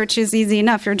research is easy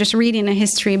enough. You're just reading a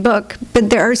history book, but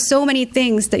there are so many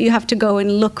things that you have to go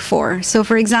and look for. So,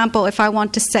 for example, if I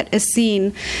want to set a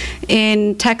scene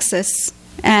in Texas,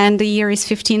 and the year is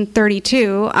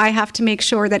 1532, I have to make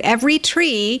sure that every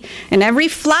tree and every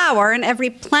flower and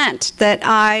every plant that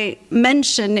I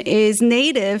mention is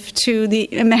native to the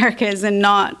Americas and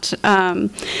not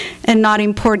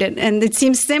imported. And it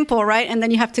seems simple, right? And then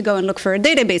you have to go and look for a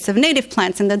database of native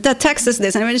plants and the Texas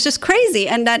this. I mean, it's just crazy.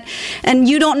 And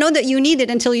you don't know that you need it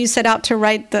until you set out to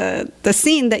write the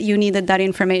scene that you needed that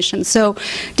information. So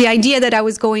the idea that I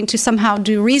was going to somehow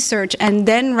do research and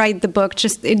then write the book,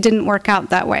 it didn't work out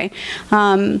that way.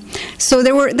 So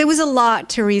there was a lot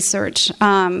to research,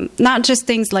 not just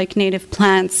things like native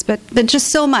plants, but just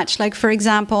so much. Like, for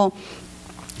example,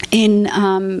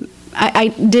 I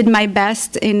did my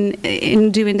best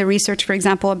in doing the research, for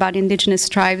example, about indigenous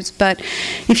tribes. But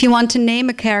if you want to name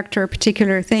a character, a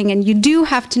particular thing, and you do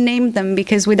have to name them,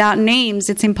 because without names,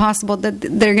 it's impossible that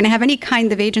they're going to have any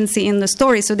kind of agency in the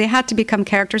story. So they had to become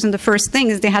characters. And the first thing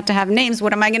is they had to have names.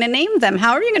 What am I going to name them?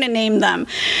 How are you going to name them?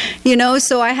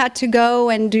 So I had to go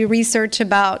and do research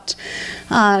about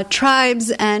tribes.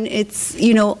 And it's,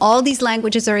 all these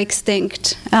languages are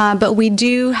extinct. But we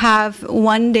do have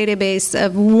one database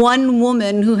of one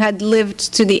woman who had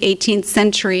lived to the 18th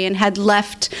century and had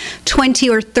left 20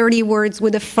 or 30 words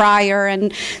with a friar,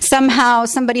 and somehow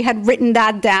somebody had written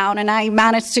that down, and I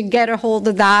managed to get a hold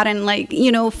of that and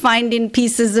finding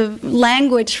pieces of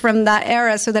language from that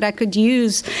era so that I could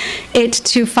use it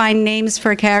to find names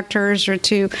for characters or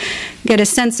to get a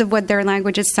sense of what their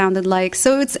languages sounded like.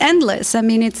 So it's endless. I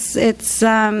mean, it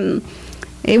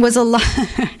was a lot.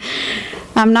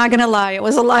 I'm not going to lie. It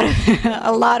was a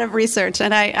lot of research,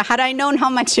 and had I known how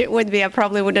much it would be, I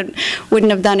probably wouldn't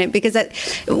have done it, because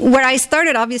where I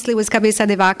started obviously was Cabeza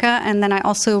de Vaca, and then I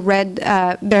also read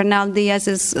Bernal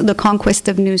Diaz's The Conquest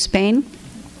of New Spain,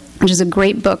 which is a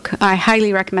great book. I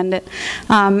highly recommend it.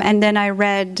 And then I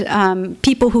read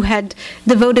people who had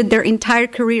devoted their entire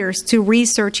careers to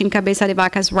researching Cabeza de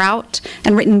Vaca's route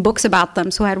and written books about them,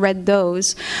 so I had read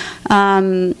those.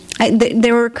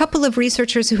 There were a couple of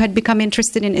researchers who had become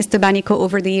interested in Estebanico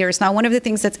over the years. Now, one of the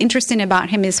things that's interesting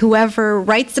about him is whoever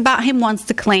writes about him wants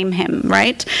to claim him,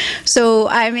 right? So,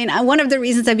 I mean, one of the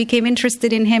reasons I became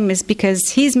interested in him is because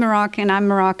he's Moroccan, I'm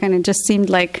Moroccan. It just seemed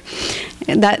like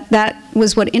that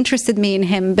was what interested me in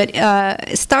him. But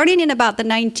starting in about the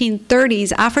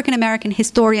 1930s, African-American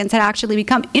historians had actually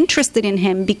become interested in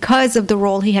him because of the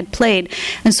role he had played.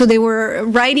 And so they were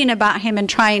writing about him and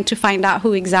trying to find out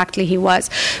who exactly he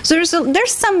was. So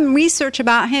there's some research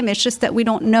about him. It's just that we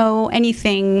don't know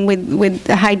anything with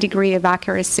a high degree of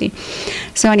accuracy.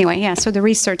 So anyway, yeah, so the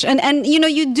research. And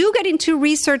you do get into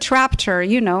research rapture,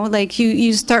 like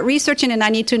you start researching and I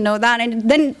need to know that. And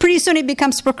then pretty soon it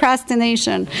becomes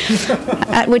procrastination,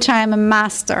 at which I am a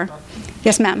master.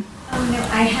 Yes, ma'am? No,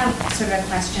 I have sort of a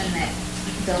question that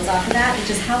builds off of that, which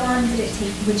is how long did it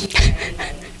take, would you say,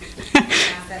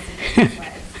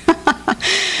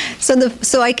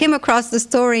 So I came across the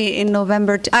story in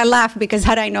November. I laugh because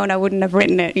had I known, I wouldn't have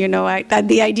written it.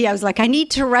 The idea, I was like, I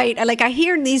need to write. I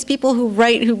hear these people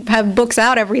who have books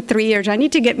out every 3 years. I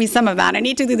need to get me some of that. I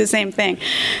need to do the same thing.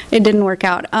 It didn't work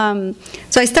out.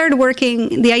 So I started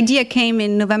working. The idea came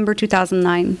in November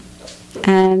 2009.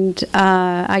 And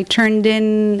I turned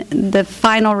in the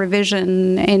final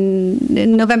revision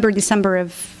in November, December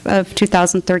of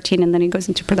 2013, and then it goes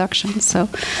into production. So,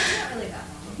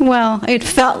 well, it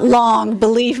felt long.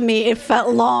 Believe me, it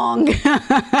felt long.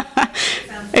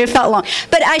 It felt long.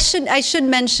 But I should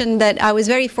mention that I was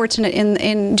very fortunate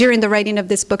in during the writing of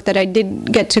this book that I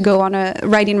did get to go on a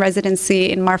writing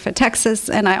residency in Marfa, Texas,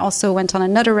 and I also went on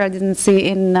another residency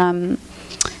in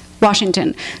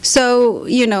Washington. So,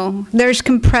 there's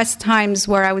compressed times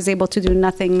where I was able to do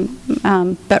nothing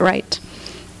but write.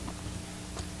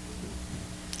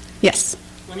 Yes?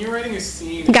 When you're writing a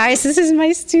scene... Guys, this is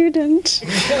my student.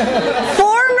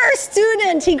 Former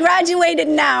student. He graduated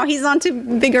now. He's on to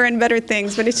bigger and better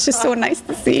things, but it's just so nice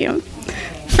to see him.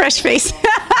 Fresh face.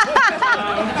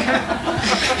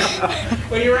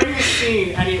 When you're writing a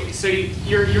scene, and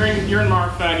you're in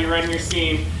Marfa and you're writing your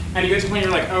scene, and you get to the point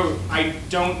you're like, oh, I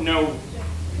don't know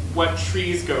what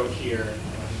trees go here.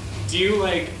 do you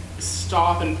like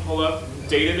stop and pull up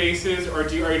databases, or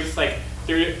are you just like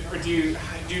there, or do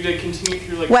they continue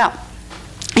through like? Well,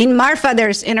 in Marfa,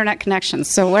 there's internet connections.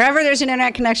 So wherever there's an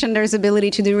internet connection, there's ability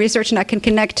to do research, and I can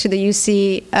connect to the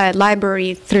UC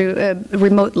library through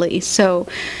remotely. So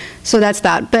that's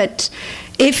that. But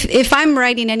if I'm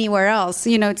writing anywhere else,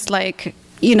 it's like,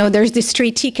 there's this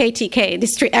tree TK,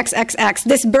 this tree XXX,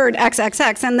 this bird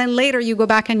XXX, and then later you go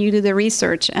back and you do the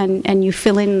research and you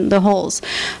fill in the holes.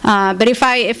 But if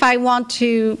I want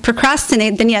to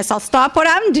procrastinate, then yes, I'll stop what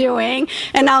I'm doing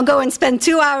and I'll go and spend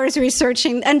 2 hours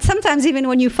researching. And sometimes even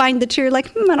when you find the tree, you're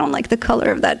like, I don't like the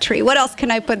color of that tree. What else can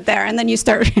I put there? And then you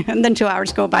start, and then 2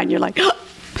 hours go by and you're like,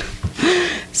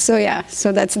 so yeah,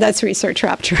 so that's research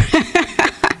rapture.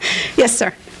 Yes,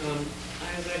 sir.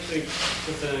 I was actually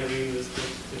considering reading this book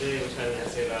today, which had an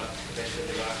essay about Cabeza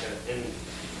de Vaca, and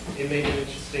it made an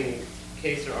interesting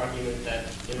case or argument that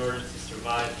in order to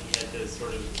survive, he had to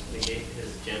sort of negate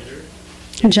his gender.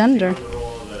 Gender. The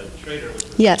role of a trader, which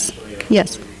was Yes. essentially a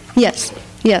Yes. woman. Yes.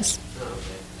 Yes. Oh,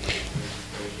 okay. I'm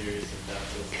kind of curious if that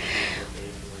was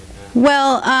anything like that.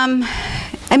 Well,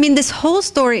 this whole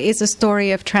story is a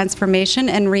story of transformation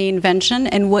and reinvention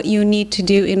and what you need to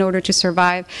do in order to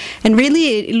survive. And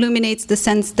really it illuminates the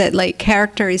sense that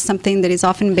character is something that is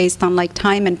often based on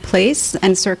time and place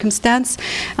and circumstance,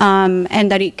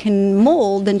 and that it can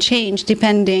mold and change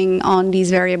depending on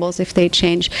these variables if they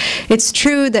change. It's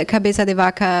true that Cabeza de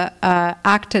Vaca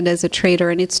acted as a trader,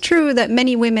 and it's true that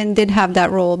many women did have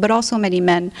that role, but also many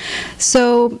men.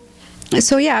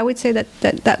 So yeah, I would say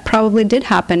that probably did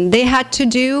happen. They had to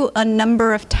do a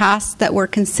number of tasks that were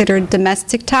considered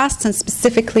domestic tasks, and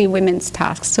specifically women's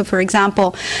tasks. So for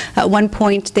example, at one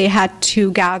point they had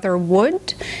to gather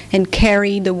wood and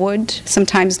carry the wood,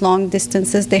 sometimes long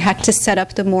distances. They had to set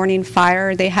up the morning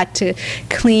fire. They had to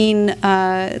clean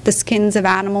the skins of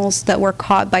animals that were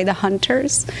caught by the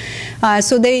hunters.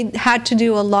 So they had to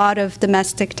do a lot of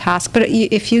domestic tasks. But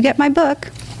if you get my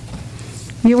book,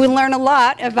 you will learn a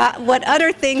lot about what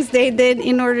other things they did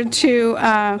in order to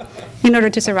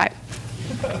survive.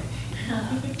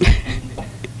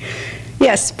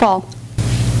 Yes, Paul.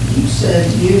 You said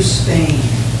New Spain.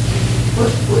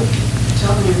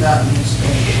 Tell me about New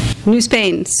Spain. New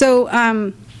Spain. So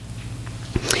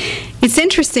it's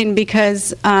interesting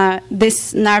because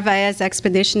this Narvaez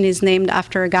expedition is named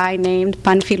after a guy named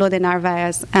Panfilo de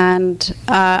Narvaez, and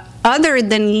other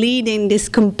than leading this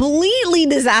completely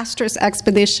disastrous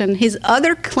expedition, his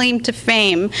other claim to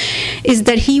fame is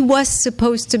that he was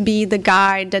supposed to be the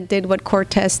guy that did what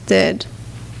Cortes did.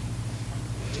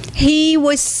 He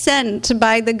was sent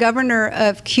by the governor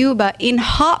of Cuba in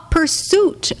hot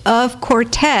pursuit of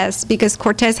Cortes because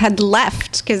Cortes had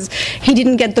left because he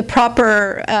didn't get the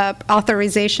proper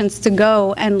authorizations to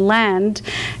go and land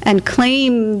and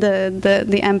claim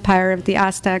the empire of the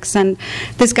Aztecs. And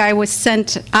this guy was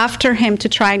sent after him to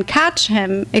try and catch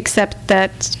him, except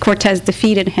that Cortes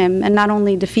defeated him, and not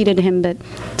only defeated him, but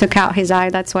took out his eye.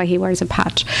 That's why he wears a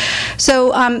patch.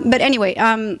 So, but anyway,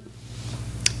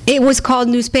 it was called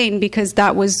New Spain because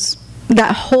that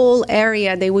whole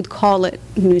area, they would call it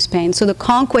New Spain. So The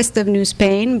Conquest of New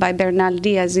Spain by Bernal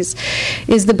Diaz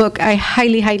is the book. I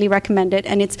highly, highly recommend it.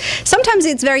 And sometimes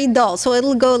it's very dull. So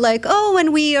it'll go like,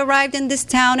 and we arrived in this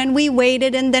town and we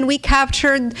waited and then we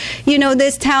captured,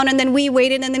 this town and then we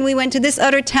waited and then we went to this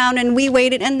other town and we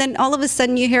waited and then all of a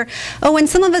sudden you hear, and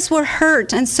some of us were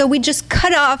hurt and so we just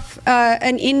cut off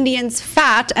an Indian's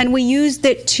fat and we used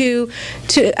it to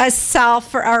as salve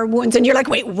for our wounds. And you're like,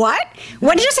 wait, what?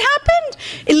 What just happened?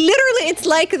 It's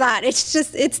like that.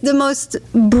 It's the most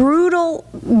brutal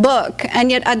book, and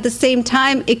yet at the same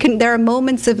time, there are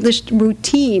moments of this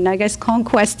routine. I guess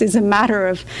conquest is a matter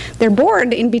of they're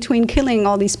bored in between killing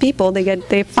all these people.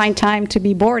 They find time to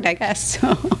be bored, I guess.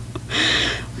 So.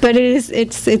 But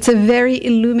it's a very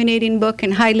illuminating book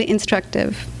and highly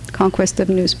instructive. Conquest of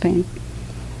New Spain.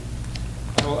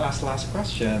 I will ask the last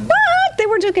question. What? They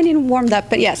were just getting warmed up,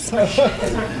 but yes.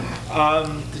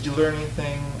 Did you learn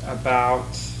anything about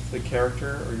the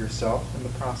character or yourself in the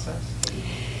process?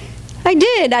 I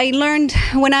did. I learned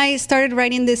when I started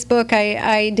writing this book,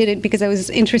 I did it because I was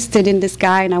interested in this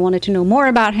guy and I wanted to know more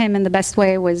about him, and the best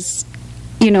way was,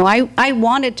 I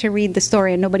wanted to read the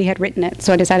story and nobody had written it,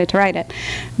 so I decided to write it.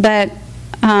 But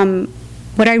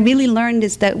what I really learned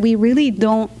is that we really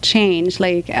don't change,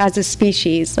 as a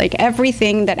species.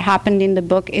 Everything that happened in the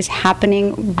book is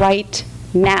happening right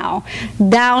now,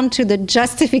 down to the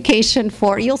justification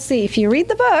for, you'll see if you read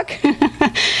the book,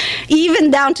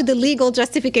 even down to the legal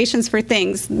justifications for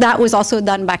things. That was also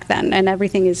done back then, and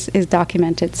everything is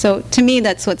documented. So to me,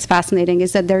 that's what's fascinating,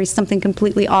 is that there is something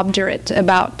completely obdurate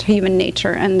about human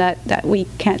nature, and that we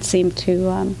can't seem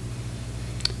to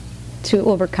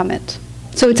overcome it.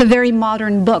 So it's a very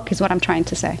modern book, is what I'm trying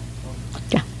to say.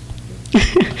 Yeah.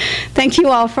 Thank you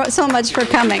all so much for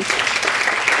coming.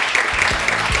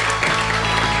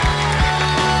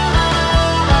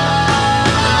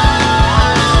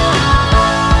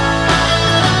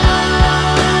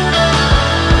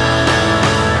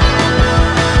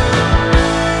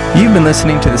 You've been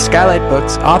listening to the Skylight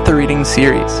Books Author Reading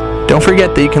Series. Don't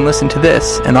forget that you can listen to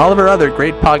this and all of our other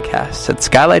great podcasts at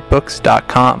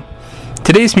skylightbooks.com.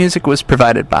 Today's music was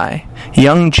provided by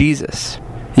Young Jesus.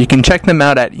 You can check them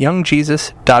out at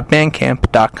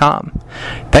youngjesus.bandcamp.com.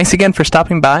 Thanks again for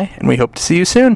stopping by, and we hope to see you soon.